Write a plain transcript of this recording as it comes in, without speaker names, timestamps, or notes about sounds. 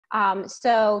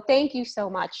So thank you so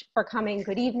much for coming.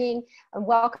 Good evening and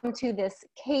welcome to this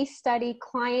case study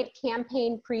client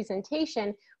campaign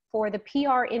presentation for the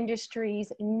PR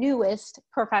industry's newest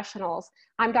professionals.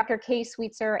 I'm Dr. Kaye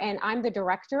Sweetser, and I'm the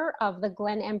director of the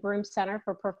Glen M Broom Center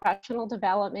for Professional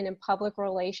Development and Public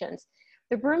Relations.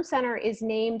 The Broom Center is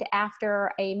named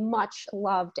after a much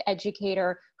loved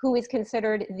educator who is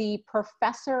considered the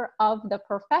professor of the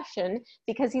profession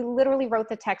because he literally wrote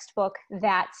the textbook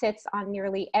that sits on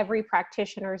nearly every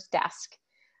practitioner's desk.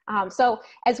 So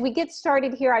as we get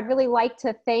started here, I'd really like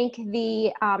to thank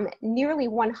the nearly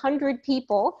 100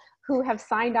 people who have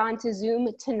signed on to Zoom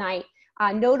tonight.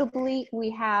 Notably,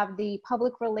 we have the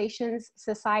Public Relations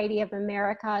Society of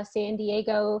America San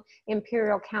Diego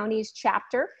Imperial Counties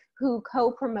chapter, who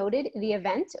co-promoted the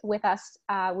event with us.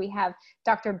 We have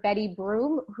Dr. Betty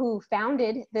Broom, who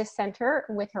founded this center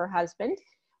with her husband.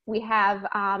 We have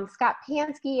Scott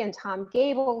Pansky and Tom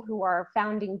Gable, who are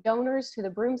founding donors to the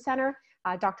Broom Center.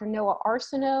 Dr. Noah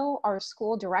Arsenault, our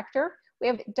school director. We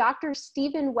have Dr.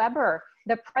 Stephen Weber,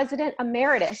 the president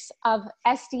emeritus of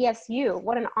SDSU.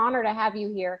 What an honor to have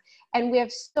you here. And we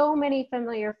have so many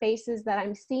familiar faces that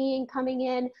I'm seeing coming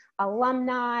in,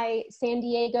 alumni, San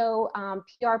Diego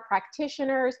PR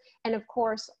practitioners, and of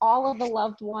course, all of the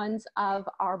loved ones of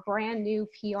our brand new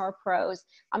PR pros.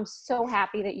 I'm so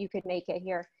happy that you could make it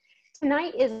here.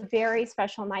 Tonight is a very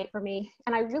special night for me,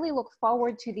 and I really look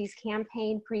forward to these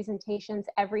campaign presentations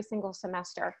every single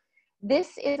semester.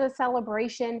 This is a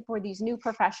celebration for these new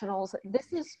professionals.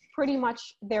 This is pretty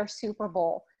much their Super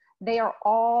Bowl. They are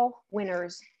all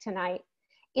winners tonight.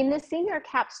 In the senior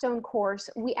capstone course,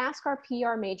 we ask our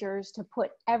PR majors to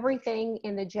put everything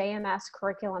in the JMS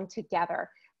curriculum together.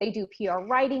 They do PR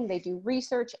writing, they do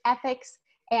research, ethics,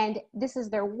 and this is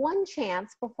their one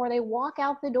chance before they walk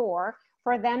out the door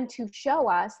for them to show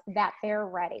us that they're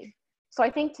ready. So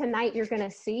I think tonight you're gonna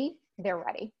see they're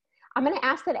ready. I'm gonna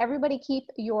ask that everybody keep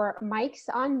your mics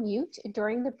on mute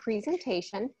during the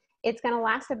presentation. It's gonna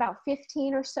last about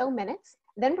 15 or so minutes.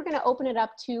 Then we're gonna open it up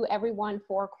to everyone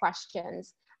for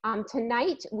questions.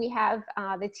 Tonight, we have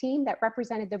the team that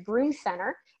represented the Broom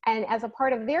Center, and as a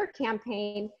part of their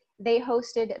campaign, they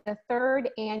hosted the 3rd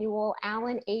annual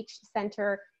Allen H.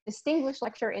 Center Distinguished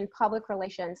Lecture in Public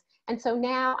Relations. And so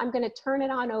now I'm gonna turn it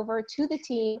on over to the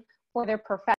team for their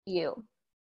perfect view.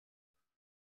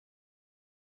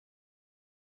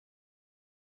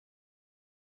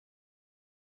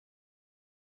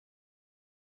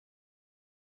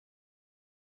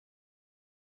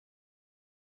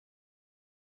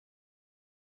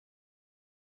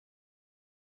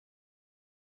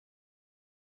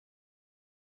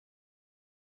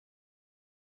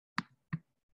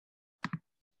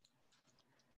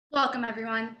 Welcome,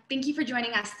 everyone. Thank you for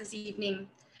joining us this evening.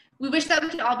 We wish that we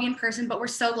could all be in person, but we're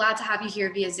so glad to have you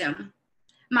here via Zoom.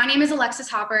 My name is Alexis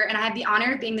Hopper, and I have the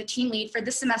honor of being the team lead for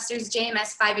this semester's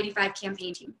JMS 585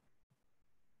 campaign team.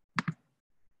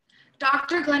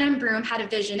 Dr. Glen M. Broom had a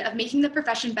vision of making the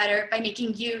profession better by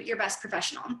making you your best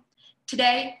professional.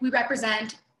 Today, we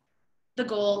represent the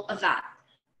goal of that,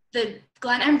 the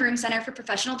Glen M. Broom Center for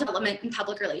Professional Development and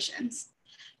Public Relations.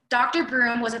 Dr.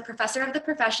 Broom was a professor of the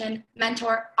profession,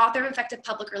 mentor, author of effective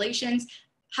public relations,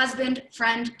 husband,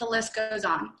 friend, the list goes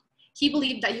on. He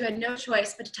believed that you had no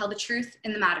choice but to tell the truth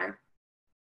in the matter.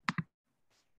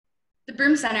 The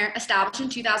Broom Center, established in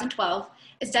 2012,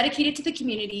 is dedicated to the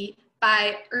community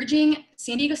by urging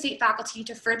San Diego State faculty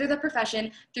to further the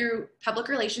profession through public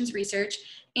relations research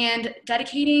and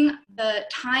dedicating the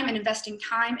time and investing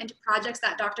time into projects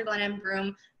that Dr. Glen M.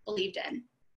 Broom believed in.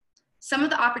 Some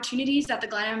of the opportunities that the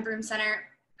Glen M. Broom Center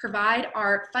provide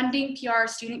are funding PR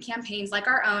student campaigns like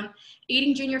our own,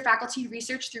 aiding junior faculty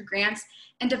research through grants,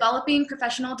 and developing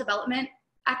professional development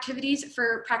activities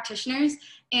for practitioners,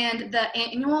 and the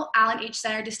annual Allen H.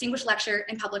 Center Distinguished Lecture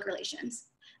in Public Relations.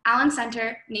 Allen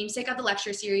Center, namesake of the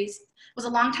lecture series, was a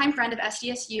longtime friend of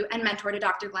SDSU and mentor to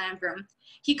Dr. Glen M. Broom.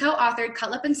 He co-authored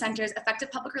Cutlip and Center's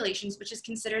Effective Public Relations, which is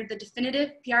considered the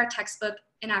definitive PR textbook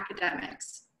in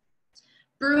academics.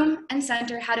 Broom and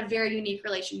Center had a very unique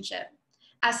relationship.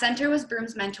 As Center was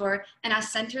Broom's mentor, and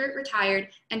as Center retired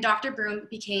and Dr. Broom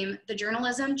became the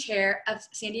journalism chair of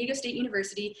San Diego State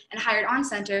University and hired on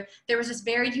Center, there was this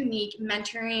very unique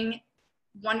mentoring,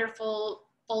 wonderful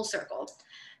full circle.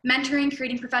 Mentoring,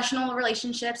 creating professional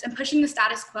relationships, and pushing the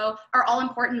status quo are all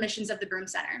important missions of the Broom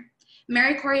Center.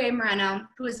 Mary Corrier Moreno,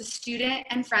 who is a student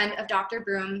and friend of Dr.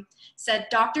 Broom, said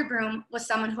Dr. Broom was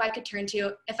someone who I could turn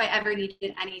to if I ever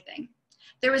needed anything.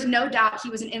 There was no doubt he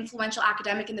was an influential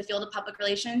academic in the field of public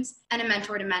relations and a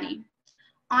mentor to many.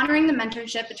 Honoring the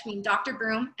mentorship between Dr.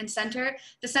 Broom and Center,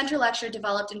 the Center Lecture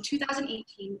developed in 2018,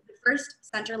 the first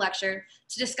Center Lecture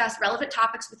to discuss relevant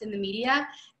topics within the media.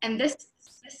 And this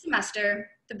semester,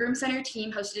 the Broom Center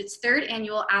team hosted its third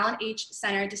annual Allen H.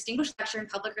 Center Distinguished Lecture in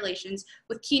Public Relations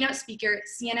with keynote speaker,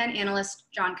 CNN analyst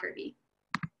John Kirby.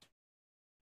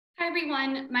 Hi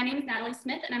everyone, my name is Natalie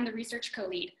Smith and I'm the research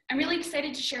co-lead. I'm really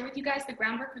excited to share with you guys the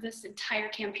groundwork for this entire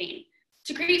campaign.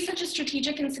 To create such a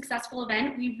strategic and successful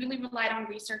event, we really relied on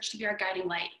research to be our guiding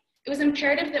light. It was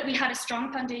imperative that we had a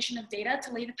strong foundation of data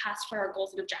to lay the path for our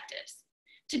goals and objectives.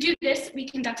 To do this, we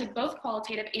conducted both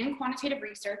qualitative and quantitative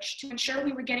research to ensure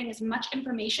we were getting as much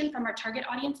information from our target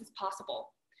audience as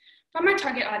possible. From our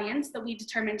target audience that we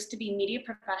determined to be media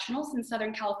professionals in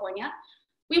Southern California,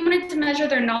 we wanted to measure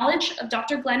their knowledge of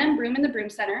Dr. Glen M. Broom and the Broom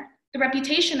Center, the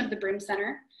reputation of the Broom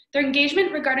Center, their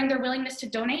engagement regarding their willingness to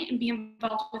donate and be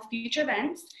involved with future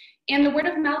events, and the word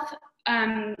of mouth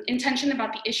intention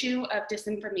about the issue of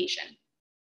disinformation.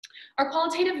 Our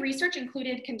qualitative research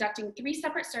included conducting 3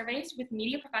 separate surveys with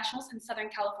media professionals in Southern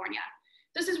California.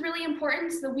 This is really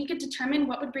important so that we could determine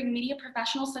what would bring media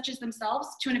professionals such as themselves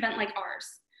to an event like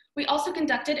ours. We also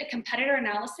conducted a competitor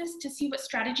analysis to see what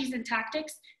strategies and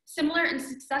tactics similar and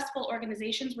successful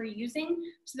organizations were using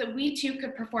so that we too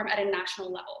could perform at a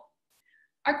national level.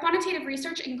 Our quantitative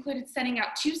research included sending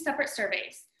out 2 separate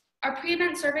surveys. Our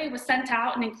pre-event survey was sent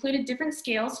out and included different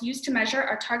scales used to measure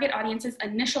our target audience's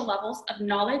initial levels of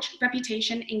knowledge,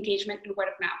 reputation, engagement, and word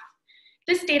of mouth.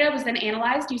 This data was then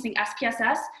analyzed using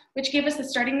SPSS, which gave us the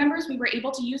starting numbers we were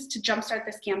able to use to jumpstart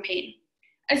this campaign.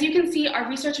 As you can see, our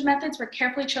research methods were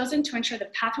carefully chosen to ensure the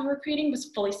path we were creating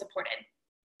was fully supported.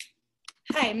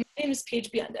 Hi, my name is Paige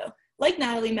Biondo. Like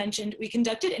Natalie mentioned, we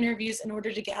conducted interviews in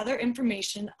order to gather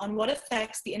information on what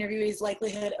affects the interviewee's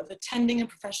likelihood of attending a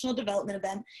professional development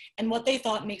event and what they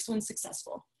thought makes one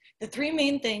successful. The 3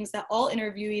 main things that all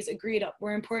interviewees agreed up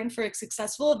were important for a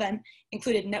successful event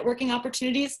included networking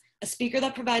opportunities, a speaker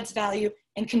that provides value,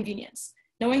 and convenience.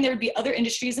 Knowing there would be other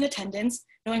industries in attendance,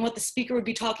 knowing what the speaker would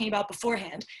be talking about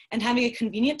beforehand, and having a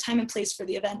convenient time and place for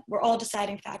the event were all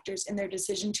deciding factors in their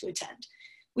decision to attend.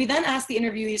 We then asked the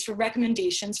interviewees for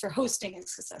recommendations for hosting a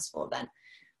successful event.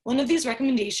 One of these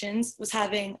recommendations was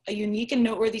having a unique and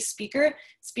noteworthy speaker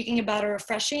speaking about a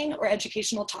refreshing or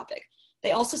educational topic.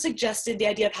 They also suggested the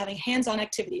idea of having hands-on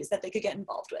activities that they could get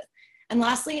involved with. And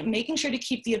lastly, making sure to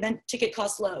keep the event ticket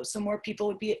costs low so more people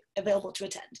would be available to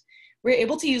attend. We were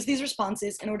able to use these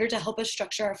responses in order to help us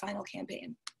structure our final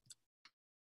campaign.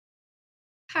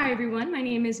 Hi everyone, my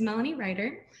name is Melanie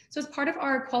Ryder. So as part of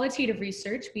our qualitative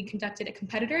research, we conducted a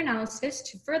competitor analysis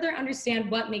to further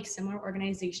understand what makes similar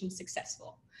organizations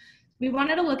successful. We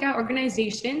wanted to look at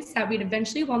organizations that we'd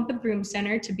eventually want the Broom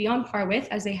Center to be on par with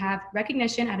as they have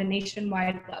recognition at a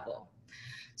nationwide level.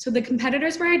 So the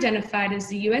competitors were identified as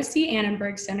the USC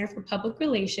Annenberg Center for Public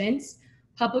Relations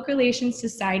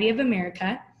Society of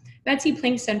America, Betsy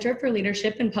Plank Center for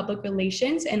Leadership and Public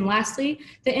Relations, and lastly,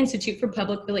 the Institute for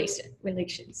Public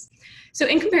Relations. So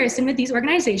in comparison with these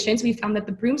organizations, we found that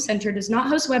the Broom Center does not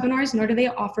host webinars, nor do they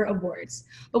offer awards.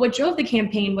 But what drove the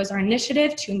campaign was our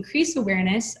initiative to increase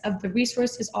awareness of the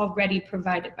resources already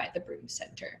provided by the Broom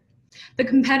Center. The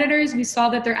competitors, we saw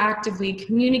that they're actively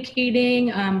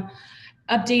communicating,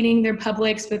 updating their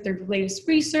publics with their latest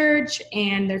research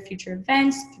and their future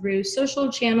events through social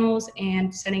channels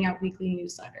and sending out weekly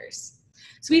newsletters.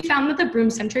 So we found that the Broom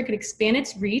Center could expand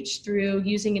its reach through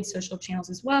using its social channels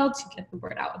as well to get the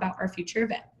word out about our future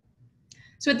event.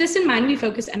 So with this in mind, we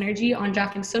focus energy on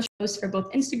drafting social posts for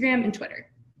both Instagram and Twitter.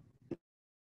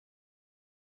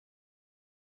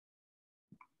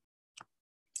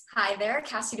 Hi there,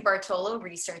 Cassidy Bartolo,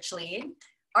 Research Lead.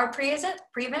 Our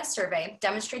pre-event survey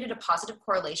demonstrated a positive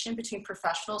correlation between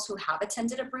professionals who have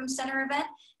attended a Broom Center event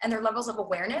and their levels of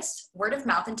awareness, word of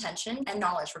mouth intention, and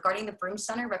knowledge regarding the Broom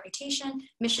Center reputation,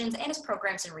 missions, and its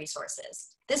programs and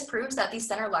resources. This proves that these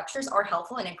center lectures are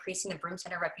helpful in increasing the Broom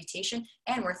Center reputation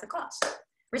and worth the cost.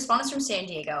 Respondents from San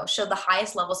Diego showed the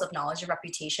highest levels of knowledge and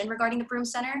reputation regarding the Broom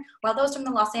Center, while those from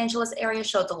the Los Angeles area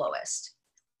showed the lowest.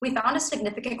 We found a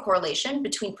significant correlation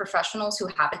between professionals who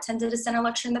have attended a center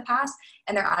lecture in the past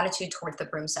and their attitude toward the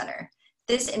Broom Center.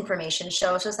 This information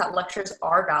shows us that lectures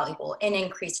are valuable in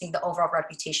increasing the overall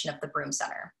reputation of the Broom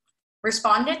Center.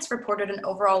 Respondents reported an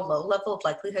overall low level of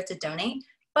likelihood to donate,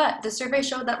 but the survey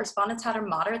showed that respondents had a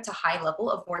moderate to high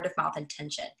level of word of mouth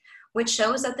intention, which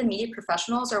shows that the media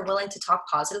professionals are willing to talk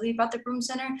positively about the Broom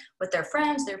Center with their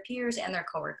friends, their peers, and their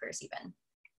coworkers even.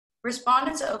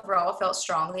 Respondents overall felt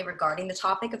strongly regarding the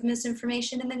topic of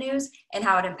misinformation in the news and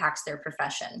how it impacts their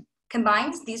profession.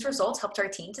 Combined, these results helped our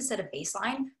team to set a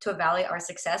baseline to evaluate our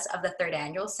success of the third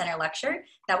annual center lecture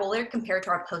that will later compare to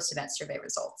our post-event survey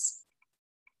results.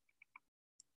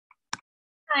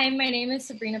 Hi, my name is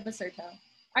Sabrina Basurto.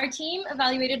 Our team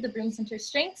evaluated the Broom Center's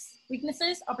strengths,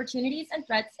 weaknesses, opportunities, and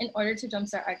threats in order to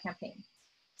jumpstart our campaign.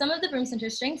 Some of the Broom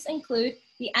Center's strengths include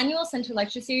the annual Center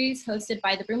Lecture Series hosted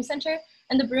by the Broom Center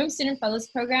and the Broom Student Fellows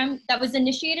Program that was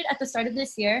initiated at the start of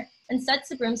this year and sets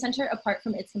the Broom Center apart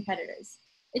from its competitors.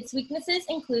 Its weaknesses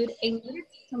include a limited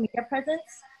social media presence,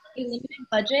 a limited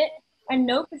budget, and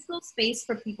no physical space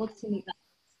for people to meet them.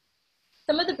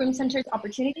 Some of the Broom Center's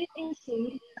opportunities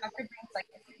include Dr. Broom's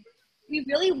legacy. We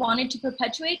really wanted to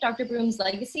perpetuate Dr. Broom's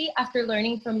legacy after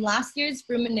learning from last year's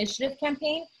Broom Initiative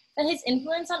campaign that his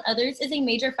influence on others is a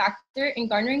major factor in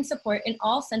garnering support in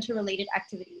all center-related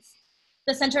activities.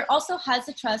 The center also has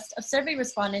the trust of survey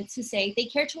respondents who say they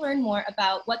care to learn more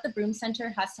about what the Broom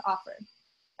Center has to offer.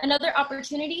 Another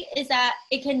opportunity is that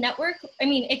it can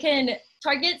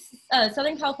target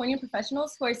Southern California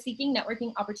professionals who are seeking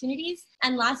networking opportunities.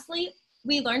 And lastly,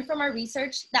 we learned from our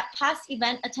research that past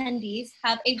event attendees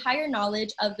have a higher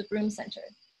knowledge of the Broom Center.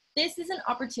 This is an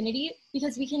opportunity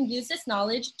because we can use this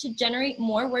knowledge to generate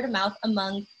more word of mouth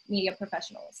among media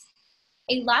professionals.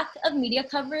 A lack of media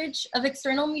coverage, of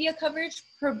external media coverage,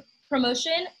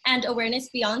 promotion, and awareness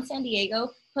beyond San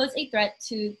Diego pose a threat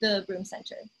to the Broom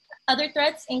Center. Other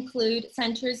threats include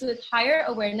centers with higher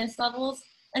awareness levels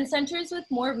and centers with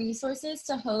more resources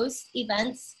to host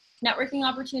events, networking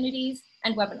opportunities,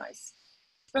 and webinars.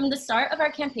 From the start of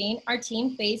our campaign, our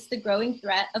team faced the growing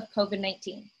threat of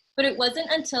COVID-19, but it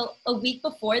wasn't until a week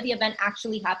before the event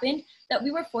actually happened that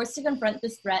we were forced to confront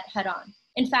this threat head on.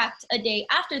 In fact, a day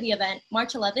after the event,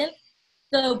 March 11th,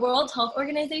 the World Health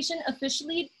Organization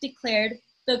officially declared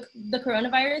the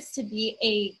coronavirus to be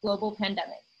a global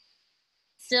pandemic.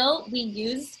 Still, we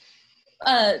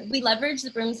leveraged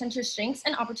the Broom Center's strengths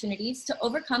and opportunities to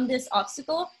overcome this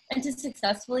obstacle and to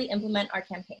successfully implement our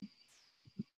campaign.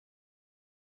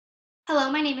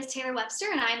 Hello, my name is Taylor Webster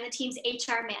and I am the team's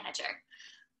HR manager.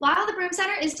 While the Broom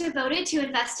Center is devoted to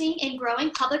investing in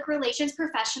growing public relations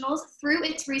professionals through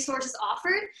its resources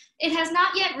offered, it has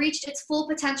not yet reached its full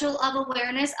potential of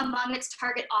awareness among its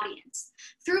target audience.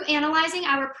 Through analyzing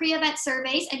our pre-event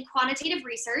surveys and quantitative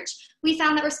research, we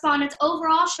found that respondents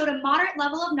overall showed a moderate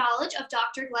level of knowledge of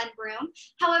Dr. Glen Broom.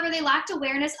 However, they lacked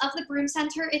awareness of the Broom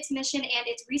Center, its mission, and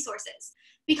its resources.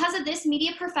 Because of this,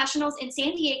 media professionals in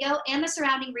San Diego and the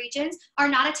surrounding regions are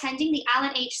not attending the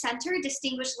Allen H. Center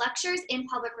Distinguished Lectures in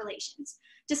Public Relations.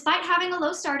 Despite having a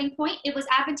low starting point, it was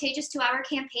advantageous to our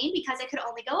campaign because it could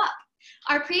only go up.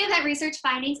 Our pre-event research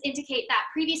findings indicate that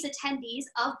previous attendees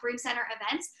of Broom Center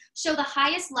events show the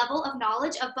highest level of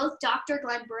knowledge of both Dr.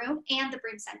 Glen Broom and the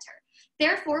Broom Center.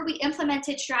 Therefore, we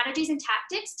implemented strategies and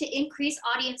tactics to increase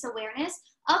audience awareness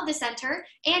of the center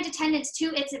and attendance to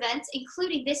its events,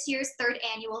 including this year's third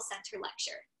annual center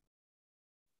lecture.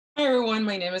 Hi everyone,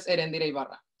 my name is Erendira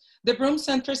Ibarra. The Broom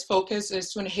Center's focus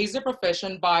is to enhance the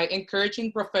profession by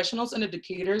encouraging professionals and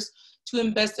educators to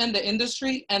invest in the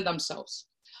industry and themselves.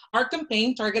 Our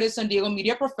campaign targeted San Diego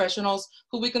media professionals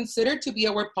who we consider to be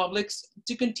our publics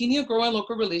to continue growing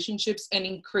local relationships and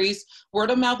increase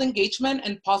word-of-mouth engagement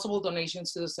and possible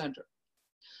donations to the center.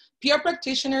 PR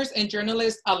practitioners and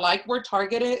journalists alike were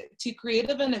targeted to create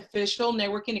a beneficial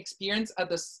networking experience at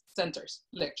the center's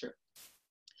lecture.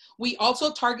 We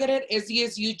also targeted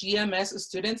SDSU GMS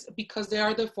students because they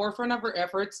are the forefront of our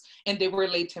efforts and they were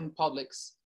latent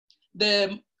publics.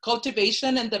 The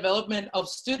cultivation and development of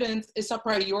students is a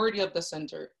priority of the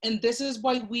center, and this is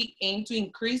why we aim to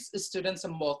increase students'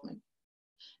 involvement.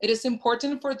 It is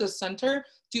important for the center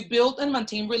to build and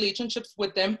maintain relationships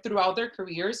with them throughout their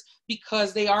careers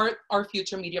because they are our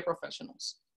future media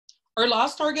professionals. Our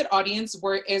last target audience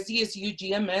were SDSU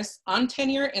GMS,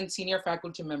 untenured and senior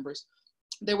faculty members.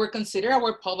 They were considered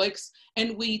our publics,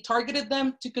 and we targeted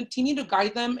them to continue to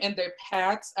guide them in their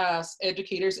paths as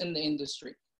educators in the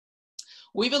industry.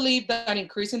 We believe that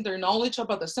increasing their knowledge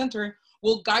about the center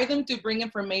will guide them to bring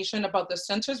information about the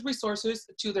center's resources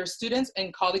to their students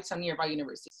and colleagues at nearby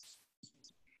universities.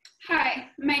 Hi,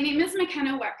 my name is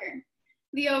McKenna Wecker.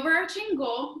 The overarching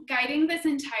goal guiding this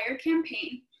entire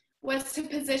campaign was to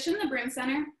position the Broom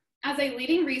Center as a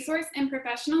leading resource in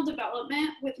professional development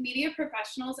with media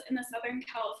professionals in the Southern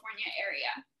California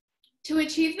area. To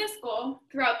achieve this goal,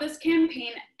 throughout this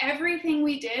campaign, everything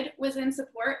we did was in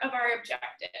support of our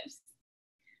objectives.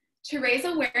 To raise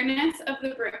awareness of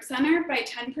the Broom Center by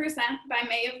 10% by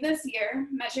May of this year,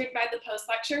 measured by the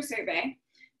post-lecture survey,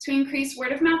 to increase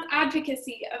word-of-mouth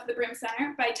advocacy of the Broom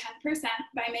Center by 10%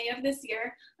 by May of this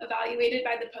year, evaluated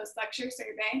by the post-lecture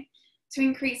survey, to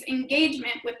increase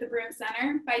engagement with the Broom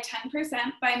Center by 10%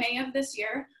 by May of this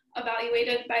year,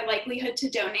 evaluated by likelihood to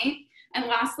donate. And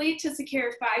lastly, to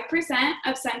secure 5%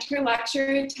 of center lecture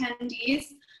attendees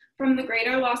from the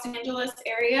greater Los Angeles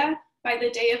area by the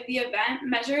day of the event,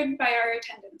 measured by our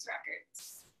attendance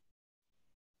records.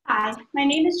 Hi, my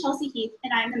name is Chelsea Heath,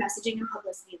 and I am the Messaging and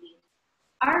Publicity Lead.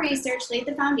 Our research laid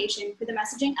the foundation for the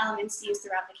messaging elements used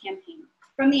throughout the campaign.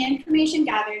 From the information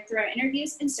gathered through our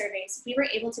interviews and surveys, we were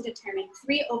able to determine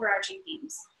 3 overarching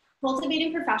themes: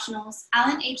 cultivating professionals,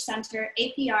 Allen H. Center,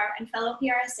 APR, and fellow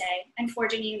PRSA, and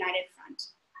forging a united front.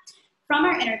 From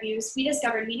our interviews, we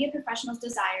discovered media professionals'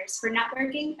 desires for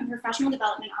networking and professional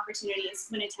development opportunities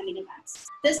when attending events.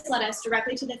 This led us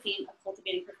directly to the theme of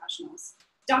cultivating professionals.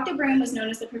 Dr. Broom was known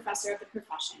as the professor of the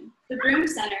profession. The Broom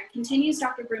Center continues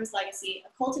Dr. Broom's legacy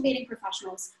of cultivating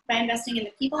professionals by investing in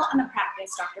the people and the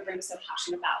practice Dr. Broom is so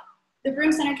passionate about. The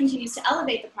Broom Center continues to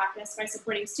elevate the practice by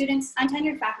supporting students,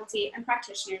 untenured faculty, and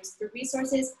practitioners through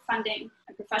resources, funding,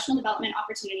 and professional development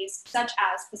opportunities such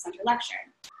as the Center Lecture.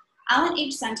 Allen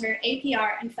H. Center,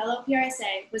 APR, and fellow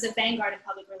PRSA was a vanguard of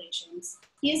public relations.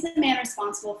 He is the man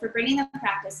responsible for bringing the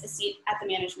practice a seat at the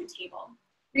management table.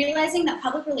 Realizing that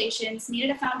public relations needed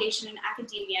a foundation in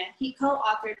academia, he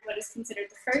co-authored what is considered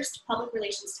the first public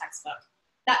relations textbook.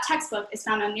 That textbook is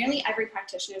found on nearly every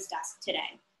practitioner's desk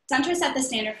today. Center set the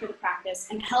standard for the practice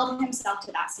and held himself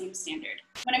to that same standard.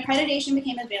 When accreditation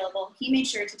became available, he made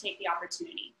sure to take the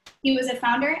opportunity. He was a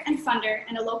founder and funder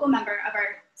and a local member of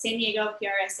our San Diego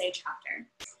PRSA chapter.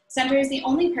 Center is the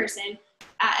only person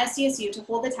at SDSU to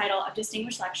hold the title of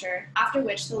Distinguished Lecturer, after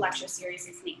which the lecture series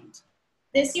is named.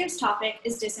 This year's topic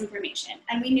is disinformation,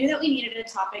 and we knew that we needed a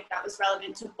topic that was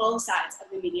relevant to both sides of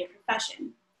the media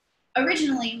profession.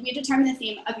 Originally, we determined the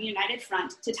theme of a united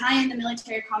front to tie in the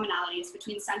military commonalities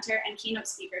between Center and keynote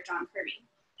speaker John Kirby.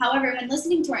 However, when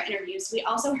listening to our interviews, we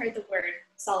also heard the word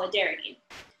solidarity.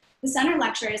 The Center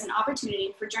Lecture is an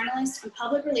opportunity for journalists and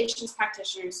public relations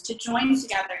practitioners to join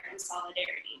together in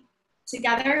solidarity.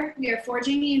 Together, we are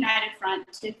forging a united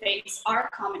front to face our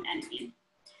common enemy.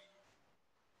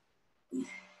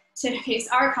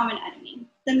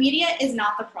 The media is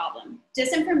not the problem.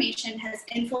 Disinformation has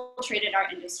infiltrated our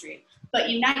industry, but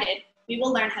united, we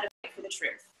will learn how to fight for the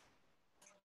truth.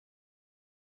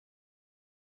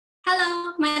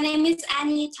 Hello, my name is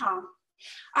Annie Tong.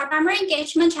 Our primary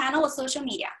engagement channel was social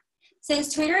media.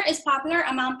 Since Twitter is popular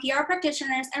among PR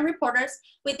practitioners and reporters,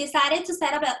 we decided to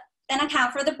set up an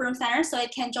account for the Broom Center so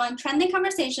it can join trending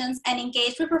conversations and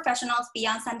engage with professionals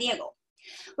beyond San Diego.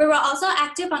 We were also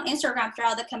active on Instagram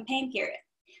throughout the campaign period.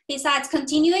 Besides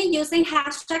continuing using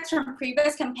hashtags from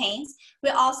previous campaigns, we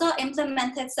also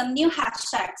implemented some new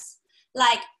hashtags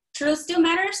like Truth Still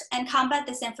Matters and Combat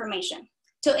Disinformation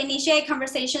to initiate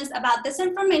conversations about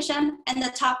disinformation and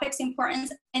the topic's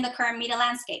importance in the current media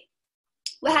landscape.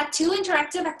 We had 2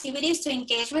 interactive activities to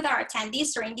engage with our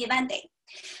attendees during the event day.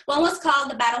 One was called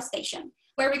the Battle Station,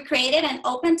 where we created an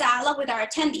open dialogue with our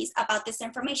attendees about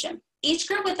disinformation. Each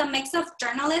group with a mix of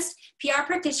journalists, PR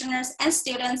practitioners, and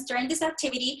students during this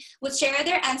activity would share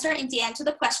their answer in the end to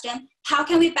the question, how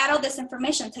can we battle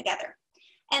disinformation together?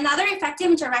 Another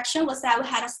effective interaction was that we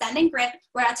had a standing grid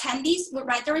where attendees would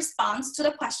write the response to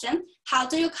the question, how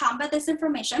do you combat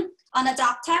disinformation, on a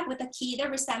doc tag with a key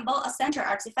that resembled a center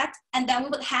artifact, and then we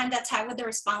would hang that tag with the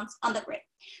response on the grid.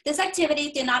 This activity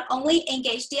did not only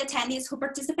engage the attendees who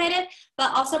participated,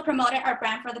 but also promoted our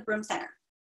brand for the Broom Center.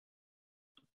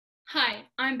 Hi,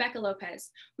 I'm Becca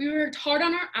Lopez. We worked hard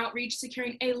on our outreach,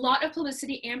 securing a lot of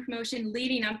publicity and promotion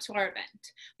leading up to our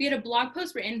event. We had a blog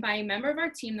post written by a member of our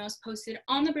team that was posted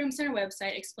on the Broom Center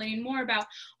website explaining more about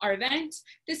our event,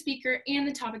 the speaker, and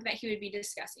the topic that he would be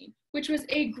discussing, which was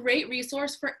a great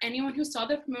resource for anyone who saw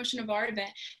the promotion of our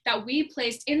event that we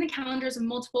placed in the calendars of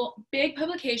multiple big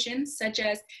publications such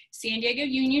as San Diego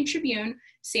Union Tribune,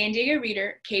 San Diego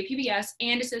Reader, KPBS,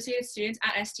 and Associated Students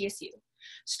at SDSU.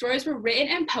 Stories were written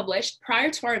and published prior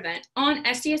to our event on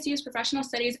SDSU's Professional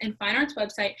Studies and Fine Arts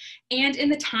website and in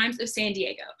the Times of San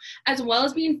Diego, as well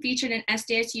as being featured in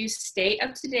SDSU's Stay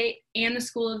Up to Date and the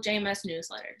School of JMS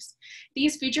newsletters.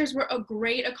 These features were a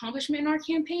great accomplishment in our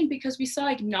campaign because we saw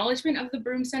acknowledgement of the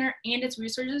Broom Center and its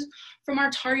resources from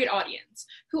our target audience,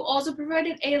 who also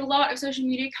provided a lot of social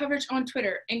media coverage on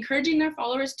Twitter, encouraging their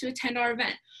followers to attend our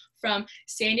event, from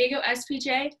San Diego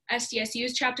SPJ,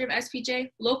 SDSU's chapter of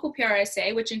SPJ, local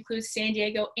PRSA, which includes San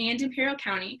Diego and Imperial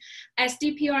County,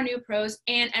 SDPR New Pros,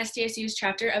 and SDSU's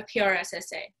chapter of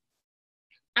PRSSA.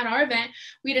 At our event,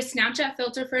 we had a Snapchat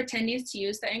filter for attendees to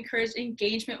use that encouraged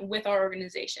engagement with our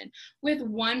organization, with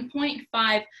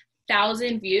 1.5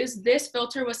 100,000 views, this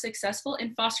filter was successful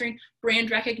in fostering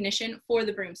brand recognition for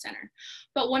the Broom Center.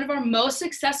 But one of our most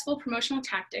successful promotional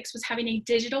tactics was having a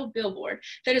digital billboard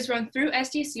that is run through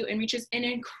SDSU and reaches an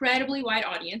incredibly wide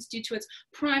audience due to its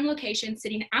prime location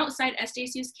sitting outside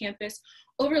SDSU's campus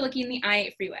overlooking the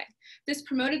I-8 freeway. This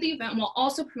promoted the event while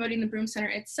also promoting the Broom Center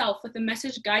itself with a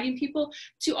message guiding people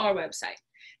to our website.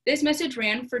 This message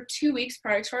ran for 2 weeks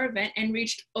prior to our event and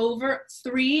reached over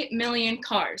 3 million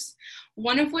cars,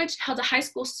 one of which held a high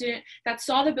school student that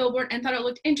saw the billboard and thought it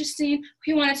looked interesting.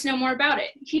 He wanted to know more about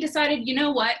it. He decided, you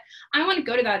know what, I want to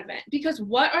go to that event because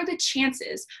what are the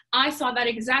chances I saw that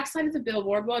exact side of the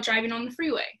billboard while driving on the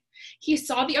freeway? He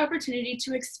saw the opportunity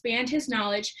to expand his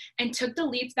knowledge and took the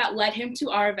leap that led him to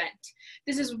our event.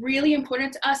 This is really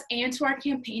important to us and to our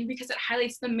campaign because it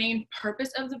highlights the main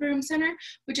purpose of the Broom Center,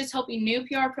 which is helping new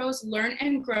PR pros learn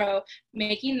and grow,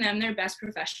 making them their best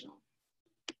professional.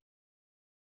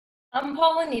 I'm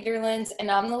Paula Niederlands, and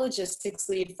I'm the logistics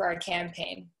lead for our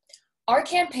campaign. Our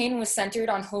campaign was centered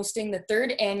on hosting the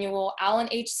 3rd annual Allen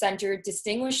H. Center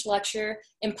Distinguished Lecture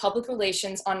in Public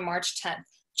Relations on March 10th,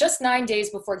 just 9 days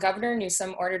before Governor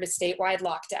Newsom ordered a statewide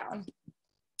lockdown.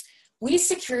 We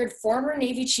secured former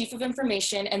Navy Chief of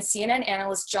Information and CNN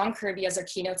analyst John Kirby as our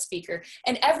keynote speaker,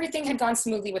 and everything had gone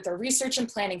smoothly with our research and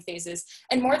planning phases,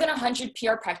 and more than 100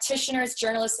 PR practitioners,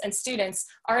 journalists, and students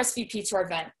RSVP'd to our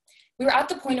event. We were at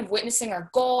the point of witnessing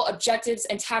our goal, objectives,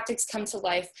 and tactics come to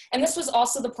life, and this was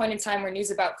also the point in time where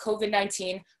news about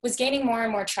COVID-19 was gaining more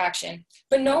and more traction,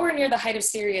 but nowhere near the height of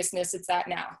seriousness it's at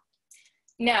now.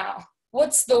 Now,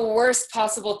 what's the worst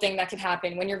possible thing that can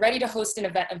happen when you're ready to host an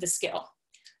event of this scale?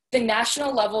 The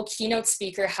national level keynote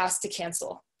speaker has to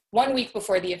cancel 1 week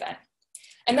before the event.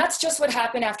 And that's just what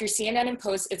happened after CNN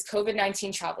imposed its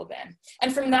COVID-19 travel ban.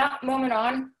 And from that moment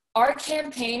on, our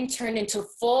campaign turned into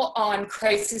full-on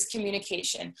crisis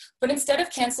communication. But instead of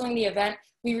canceling the event,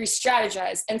 we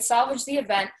re-strategized and salvaged the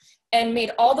event and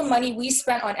made all the money we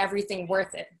spent on everything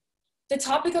worth it. The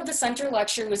topic of the center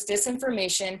lecture was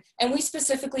disinformation, and we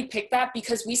specifically picked that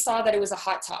because we saw that it was a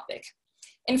hot topic.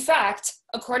 In fact,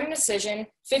 according to Cision,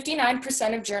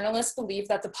 59% of journalists believe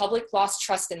that the public lost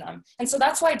trust in them. And so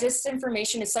that's why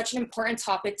disinformation is such an important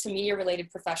topic to media-related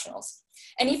professionals.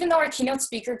 And even though our keynote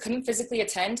speaker couldn't physically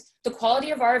attend, the quality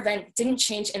of our event didn't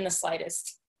change in the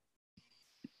slightest.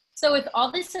 So with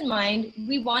all this in mind,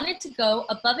 we wanted to go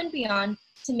above and beyond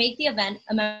to make the event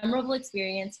a memorable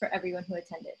experience for everyone who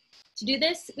attended. To do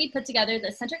this, we put together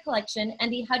the Center Collection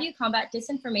and the How Do You Combat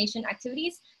Disinformation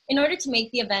activities in order to make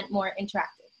the event more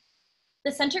interactive.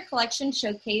 The Center Collection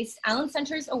showcased Allen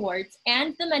Center's awards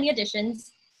and the many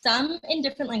editions, some in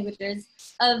different languages,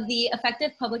 of the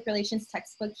Effective Public Relations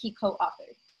textbook he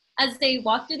co-authored. As they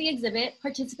walked through the exhibit,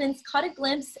 participants caught a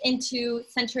glimpse into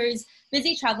Center's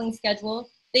busy traveling schedule.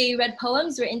 They read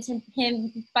poems written to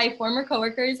him by former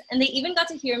coworkers, and they even got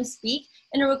to hear him speak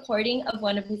in a recording of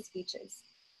one of his speeches.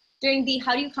 During the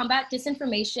How Do You Combat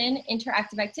Disinformation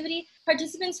interactive activity,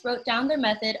 participants wrote down their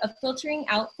method of filtering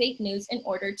out fake news in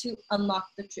order to unlock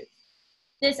the truth.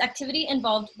 This activity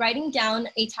involved writing down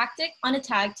a tactic on a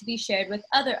tag to be shared with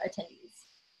other attendees.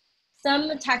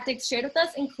 Some tactics shared with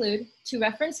us include to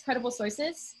reference credible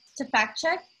sources, to fact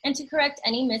check, and to correct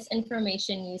any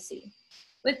misinformation you see.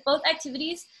 With both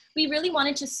activities, we really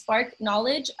wanted to spark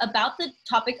knowledge about the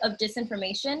topic of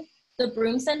disinformation, the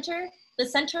Broom Center, the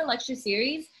Center Lecture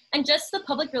Series, and just the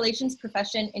public relations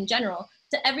profession in general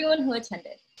to everyone who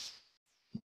attended.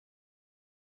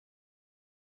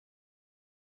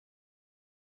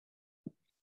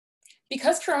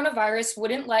 Because coronavirus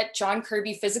wouldn't let John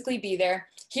Kirby physically be there,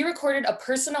 he recorded a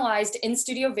personalized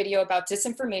in-studio video about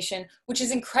disinformation, which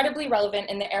is incredibly relevant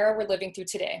in the era we're living through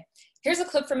today. Here's a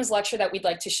clip from his lecture that we'd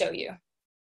like to show you.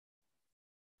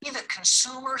 The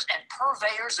consumers and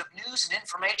purveyors of news and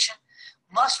information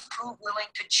must prove willing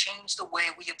to change the way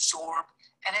we absorb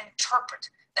and interpret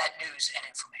that news and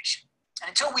information. And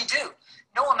until we do,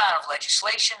 no amount of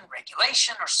legislation,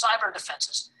 regulation, or cyber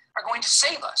defenses are going to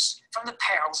save us from the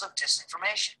perils of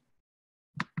disinformation.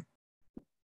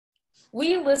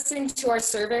 We listened to our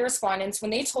survey respondents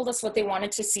when they told us what they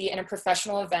wanted to see in a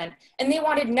professional event, and they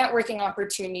wanted networking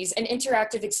opportunities and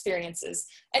interactive experiences.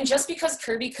 And just because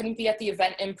Kirby couldn't be at the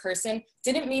event in person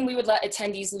didn't mean we would let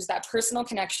attendees lose that personal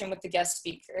connection with the guest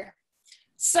speaker.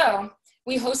 So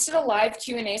we hosted a live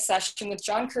Q&A session with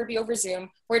John Kirby over Zoom,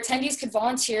 where attendees could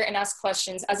volunteer and ask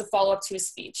questions as a follow-up to his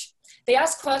speech. They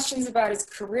asked questions about his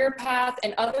career path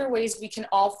and other ways we can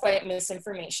all fight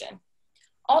misinformation.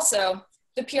 Also,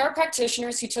 the PR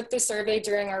practitioners who took the survey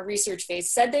during our research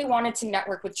phase said they wanted to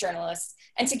network with journalists.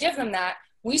 And to give them that,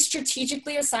 we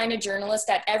strategically assigned a journalist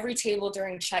at every table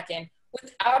during check-in,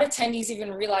 without attendees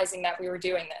even realizing that we were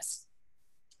doing this.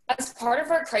 As part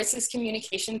of our crisis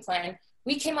communication plan,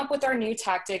 we came up with our new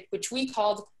tactic, which we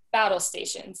called battle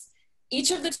stations.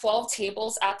 Each of the 12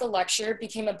 tables at the lecture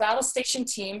became a battle station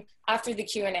team after the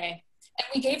Q&A, and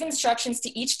we gave instructions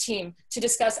to each team to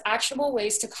discuss actionable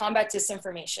ways to combat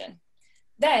disinformation.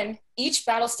 Then, each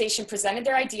battle station presented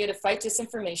their idea to fight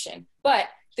disinformation, but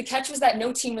the catch was that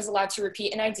no team was allowed to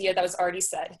repeat an idea that was already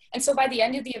said. And so by the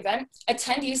end of the event,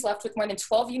 attendees left with more than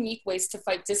 12 unique ways to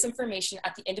fight disinformation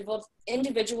at the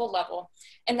individual level.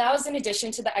 And that was in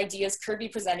addition to the ideas Kirby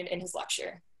presented in his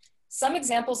lecture. Some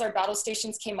examples our battle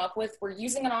stations came up with were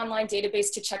using an online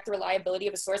database to check the reliability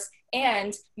of a source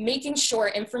and making sure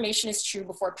information is true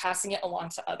before passing it along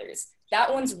to others.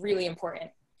 That one's really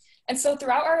important. And so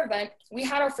throughout our event, we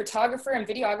had our photographer and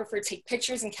videographer take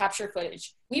pictures and capture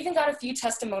footage. We even got a few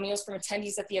testimonials from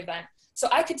attendees at the event. So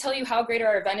I could tell you how great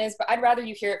our event is, but I'd rather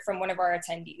you hear it from one of our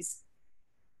attendees.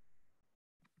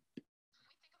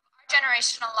 Our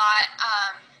generation a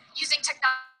lot, using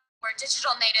technology. We're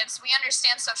digital natives, we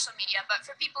understand social media, but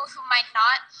for people who might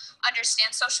not understand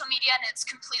social media and it's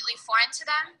completely foreign to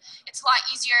them, it's a lot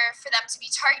easier for them to be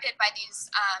targeted by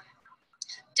these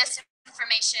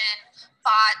disinformation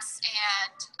bots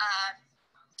and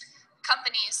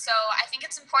companies. So I think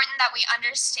it's important that we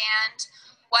understand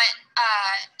what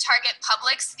target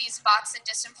publics these bots and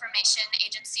disinformation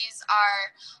agencies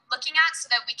are looking at so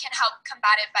that we can help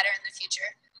combat it better in the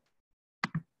future.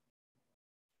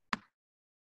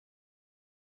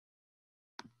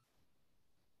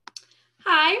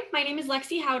 Hi, my name is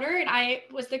Lexi Howder, and I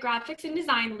was the graphics and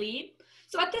design lead.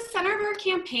 So at the center of our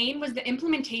campaign was the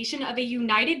implementation of a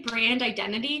united brand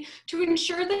identity to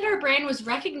ensure that our brand was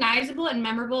recognizable and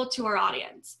memorable to our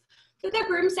audience. For the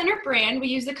Broom Center brand, we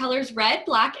used the colors red,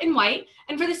 black, and white,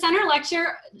 and for the center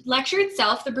lecture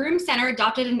itself, the Broom Center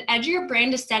adopted an edgier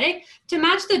brand aesthetic to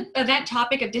match the event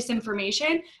topic of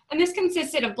disinformation, and this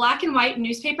consisted of black and white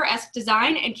newspaper-esque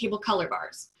design and cable color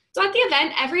bars. So at the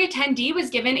event, every attendee was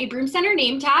given a Broom Center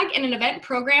name tag and an event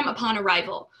program upon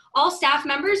arrival. All staff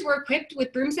members were equipped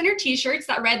with Broom Center t-shirts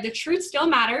that read "The Truth Still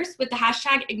Matters" with the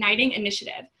hashtag Igniting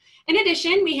Initiative. In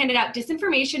addition, we handed out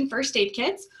disinformation first aid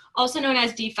kits, also known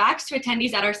as DFACs, to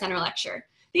attendees at our center lecture.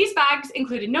 These bags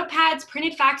included notepads,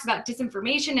 printed facts about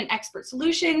disinformation and expert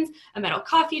solutions, a metal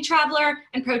coffee traveler,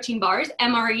 and protein bars,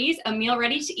 MREs, a meal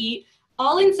ready to eat,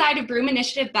 all inside of Broom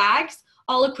Initiative bags,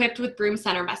 all equipped with Broom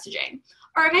Center messaging.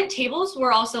 Our event tables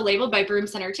were also labeled by Broom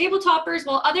Center table toppers,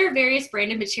 while other various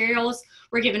branded materials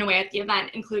were given away at the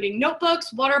event, including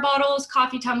notebooks, water bottles,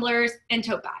 coffee tumblers, and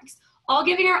tote bags, all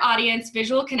giving our audience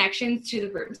visual connections to the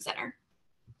Broom Center.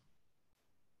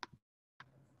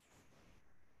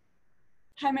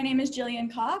 Hi, my name is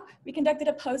Jillian Kopp. We conducted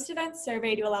a post-event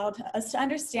survey to allow us to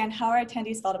understand how our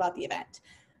attendees felt about the event.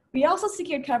 We also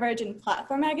secured coverage in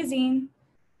Platform Magazine,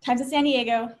 Times of San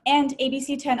Diego, and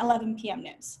ABC 10, 11 p.m.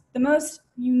 news. The most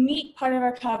unique part of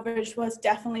our coverage was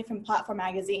definitely from Platform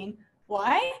Magazine.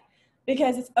 Why?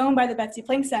 Because it's owned by the Betsy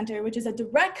Plank Center, which is a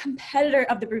direct competitor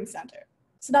of the Broom Center.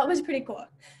 So that was pretty cool.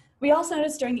 We also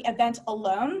noticed during the event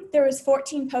alone, there was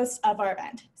 14 posts of our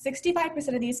event.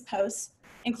 65% of these posts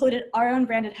included our own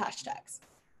branded hashtags.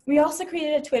 We also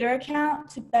created a Twitter account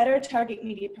to better target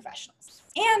media professionals.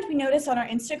 And we noticed on our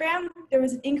Instagram, there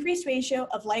was an increased ratio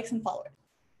of likes and followers.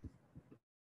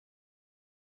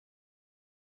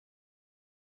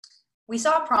 We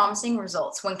saw promising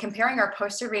results when comparing our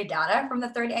post-survey data from the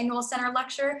third annual center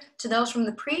lecture to those from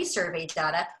the pre-survey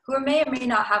data who may or may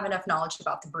not have enough knowledge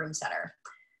about the Broom Center.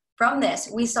 From this,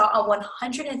 we saw a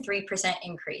 103%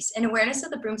 increase in awareness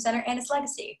of the Broom Center and its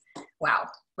legacy. Wow,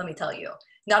 let me tell you.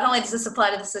 Not only does this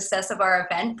apply to the success of our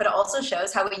event, but it also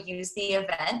shows how we use the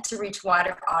event to reach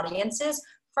wider audiences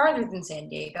farther than San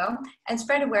Diego and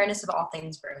spread awareness of all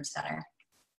things Broom Center.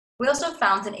 We also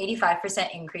found an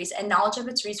 85% increase in knowledge of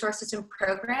its resources and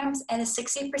programs and a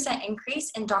 60%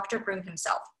 increase in Dr. Broom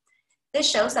himself. This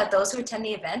shows that those who attend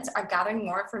the events are gathering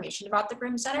more information about the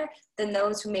Broom Center than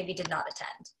those who maybe did not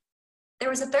attend.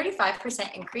 There was a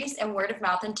 35% increase in word of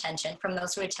mouth intention from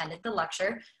those who attended the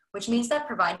lecture, which means that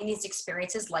providing these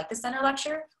experiences like the center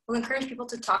lecture will encourage people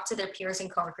to talk to their peers and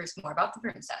coworkers more about the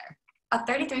Broom Center. A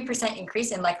 33%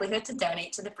 increase in likelihood to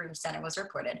donate to the Broom Center was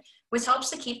reported, which helps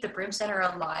to keep the Broom Center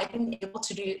alive and able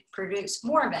to produce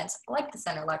more events like the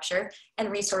center lecture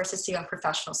and resources to young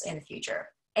professionals in the future.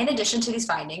 In addition to these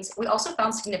findings, we also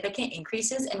found significant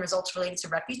increases in results related to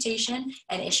reputation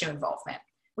and issue involvement.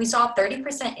 We saw a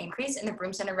 30% increase in the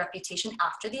Broom Center reputation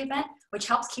after the event, which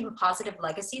helps keep a positive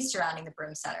legacy surrounding the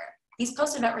Broom Center. These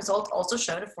post-event results also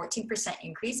showed a 14%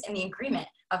 increase in the agreement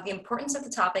of the importance of the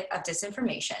topic of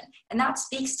disinformation, and that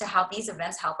speaks to how these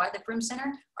events held by the Broom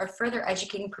Center are further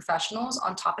educating professionals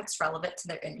on topics relevant to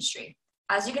their industry.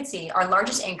 As you can see, our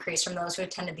largest increase from those who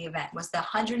attended the event was the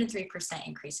 103%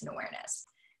 increase in awareness.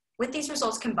 With these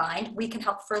results combined, we can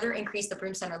help further increase the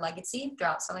Broom Center legacy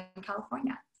throughout Southern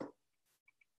California.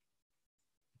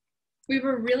 We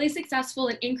were really successful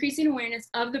in increasing awareness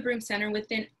of the Broom Center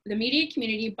within the media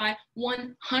community by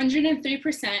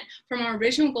 103% from our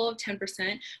original goal of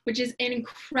 10%, which is an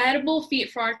incredible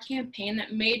feat for our campaign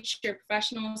that made sure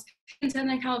professionals in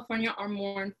Southern California are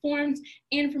more informed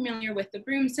and familiar with the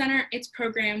Broom Center, its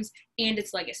programs, and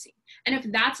its legacy. And if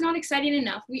that's not exciting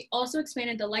enough, we also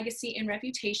expanded the legacy and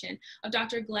reputation of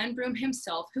Dr. Glen Broom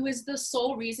himself, who is the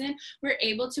sole reason we're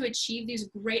able to achieve these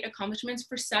great accomplishments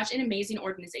for such an amazing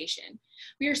organization.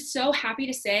 We are so happy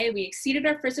to say we exceeded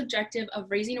our first objective of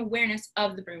raising awareness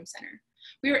of the Broom Center.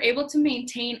 We were able to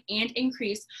maintain and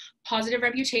increase positive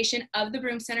reputation of the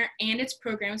Broom Center and its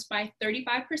programs by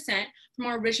 35% from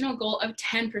our original goal of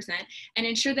 10% and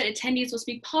ensure that attendees will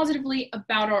speak positively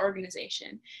about our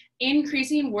organization.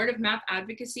 Increasing word of mouth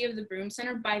advocacy of the Broom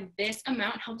Center by this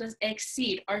amount helped us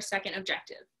exceed our second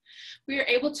objective. We are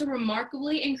able to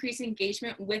remarkably increase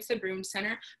engagement with the Broom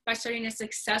Center by starting a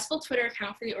successful Twitter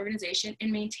account for the organization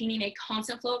and maintaining a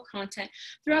constant flow of content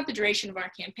throughout the duration of our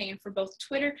campaign for both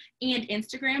Twitter and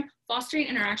Instagram, fostering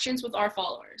interactions with our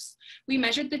followers. We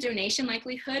measured the donation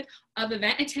likelihood of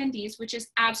event attendees, which is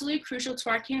absolutely crucial to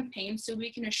our campaign so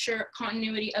we can assure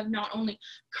continuity of not only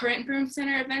current Broom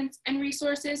Center events and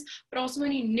resources, but also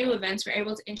any new events we're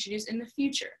able to introduce in the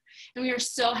future. And we are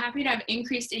so happy to have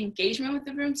increased engagement with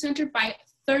the Broom Center by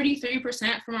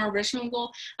 33% from our original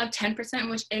goal of 10%,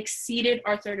 which exceeded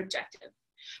our third objective.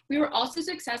 We were also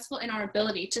successful in our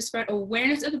ability to spread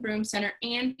awareness of the Broom Center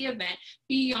and the event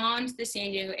beyond the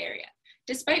San Diego area.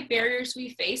 Despite barriers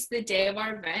we faced the day of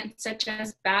our event, such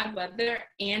as bad weather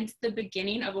and the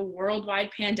beginning of a worldwide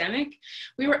pandemic,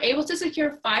 we were able to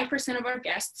secure 5% of our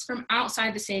guests from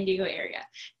outside the San Diego area.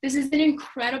 This is an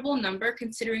incredible number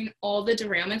considering all the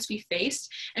derailments we faced,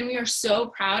 and we are so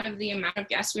proud of the amount of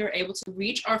guests we were able to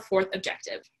reach our fourth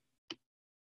objective.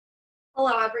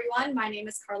 Hello everyone, my name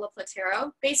is Carla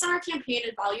Platero. Based on our campaign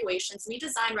evaluations, we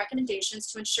designed recommendations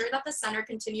to ensure that the center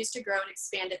continues to grow and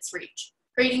expand its reach.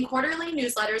 Creating quarterly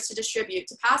newsletters to distribute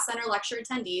to past center lecture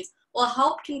attendees will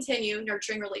help continue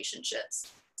nurturing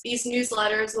relationships. These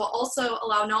newsletters will also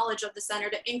allow knowledge of the center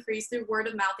to increase through word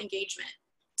of mouth engagement.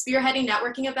 Spearheading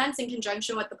networking events in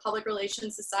conjunction with the Public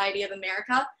Relations Society of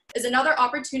America is another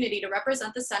opportunity to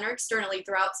represent the center externally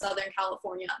throughout Southern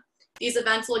California. These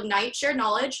events will ignite shared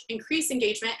knowledge, increase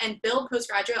engagement, and build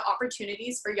postgraduate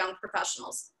opportunities for young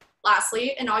professionals.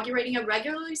 Lastly, inaugurating a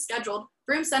regularly scheduled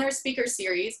Broom Center speaker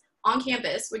series on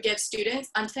campus would give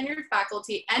students, untenured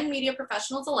faculty, and media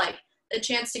professionals alike the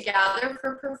chance to gather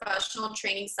for professional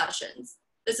training sessions.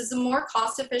 This is a more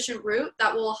cost-efficient route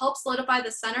that will help solidify the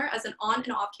center as an on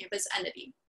and off-campus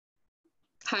entity.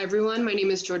 Hi everyone, my name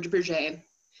is George Berger.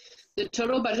 The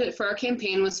total budget for our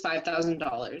campaign was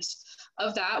 $5,000.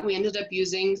 Of that, we ended up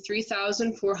using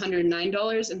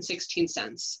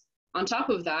 $3,409.16. On top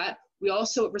of that, we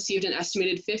also received an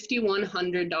estimated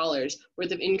 $5,100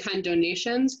 worth of in-kind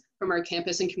donations from our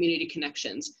campus and community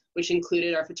connections, which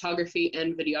included our photography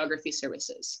and videography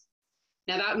services.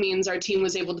 Now that means our team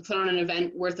was able to put on an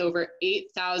event worth over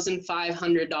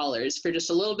 $8,500 for just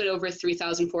a little bit over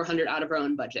 $3,400 out of our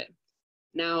own budget.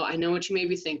 Now, I know what you may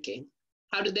be thinking.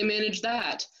 How did they manage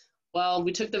that? Well,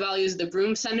 we took the values of the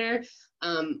Broom Center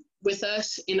with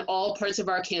us in all parts of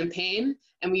our campaign,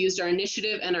 and we used our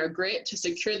initiative and our grit to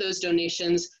secure those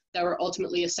donations that were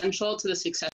ultimately essential to the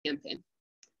success of the campaign.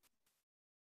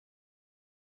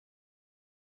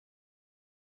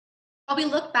 While we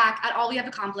look back at all we have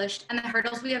accomplished and the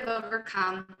hurdles we have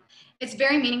overcome, it's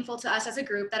very meaningful to us as a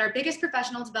group that our biggest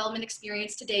professional development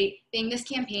experience to date, being this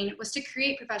campaign, was to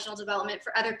create professional development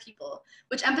for other people,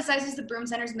 which emphasizes the Broom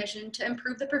Center's mission to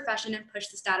improve the profession and push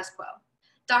the status quo.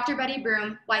 Dr. Betty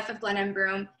Broom, wife of Glen M.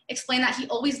 Broom, explained that he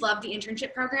always loved the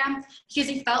internship program because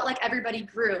he felt like everybody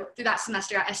grew through that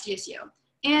semester at SDSU.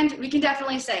 And we can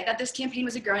definitely say that this campaign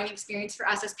was a growing experience for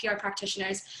us as PR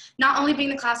practitioners, not only being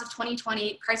the class of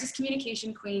 2020 crisis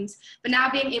communication queens, but now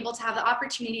being able to have the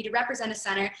opportunity to represent a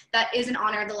center that is in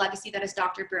honor of the legacy that is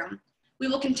Dr. Broom. We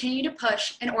will continue to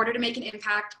push in order to make an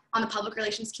impact on the public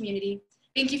relations community.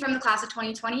 Thank you from the class of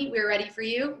 2020. We're ready for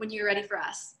you when you're ready for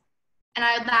us. And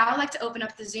I'd now like to open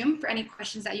up the Zoom for any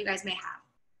questions that you guys may have.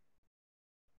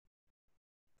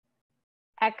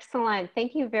 Excellent.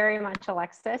 Thank you very much,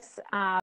 Alexis.